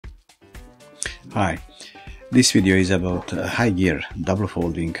Hi, this video is about HI-GEAR Double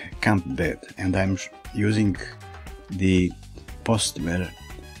Folding Camped Bed, and I'm using the post where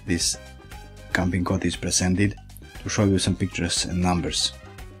this camping cot is presented to show you some pictures and numbers.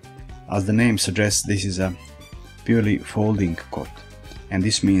 As the name suggests, this is a purely folding cot, and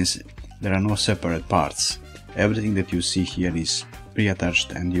this means there are no separate parts. Everything that you see here is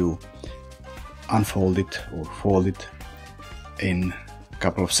pre-attached and you unfold it or fold it in a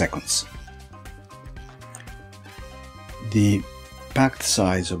couple of seconds. The packed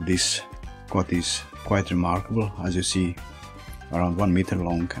size of this cot is quite remarkable. As you see, around 1 meter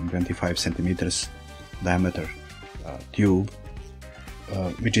long and 25 centimeters diameter tube,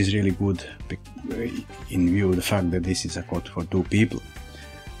 which is really good in view of the fact that this is a cot for 2 people.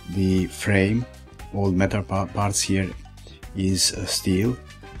 The frame, all metal parts here, is steel,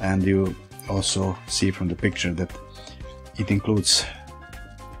 and you also see from the picture that it includes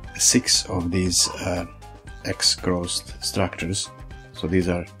 6 of these X-crossed structures. So these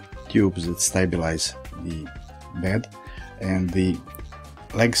are tubes that stabilize the bed, and the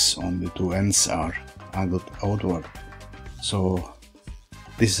legs on the 2 ends are angled outward. So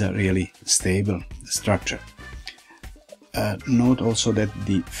this is a really stable structure. Note also that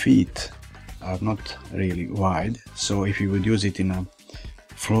the feet are not really wide, so if you would use it in a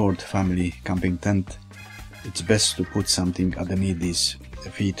floored family camping tent, it's best to put something underneath these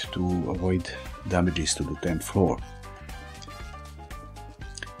feet to avoid damages to the tent floor.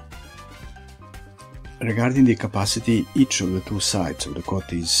 Regarding the capacity, each of the 2 sides of the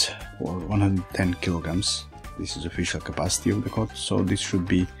cot is for 110 kilograms. This is official capacity of the cot, so this should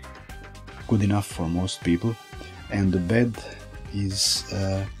be good enough for most people. And the bed is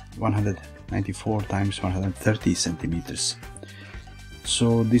 194 times 130 centimeters.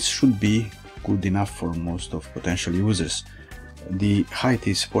 So this should be good enough for most of potential users. The height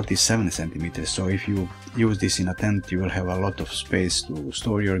is 47 centimeters, so if you use this in a tent, you will have a lot of space to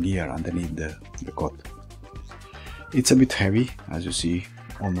store your gear underneath the cot. It's a bit heavy, as you see,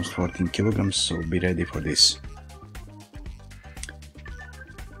 almost 14 kilograms, so be ready for this.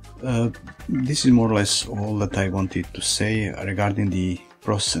 This is more or less all that I wanted to say regarding the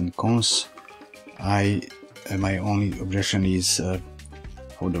pros and cons. My only objection is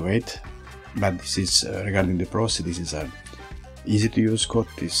for the weight, but this is regarding the pros. This is a easy to use cot,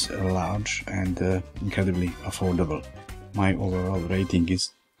 is large and incredibly affordable. My overall rating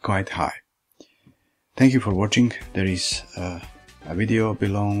is quite high. Thank you for watching. There is a video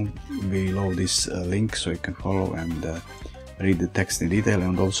below this link, so you can follow and read the text in detail,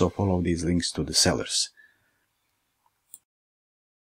 and also follow these links to the sellers.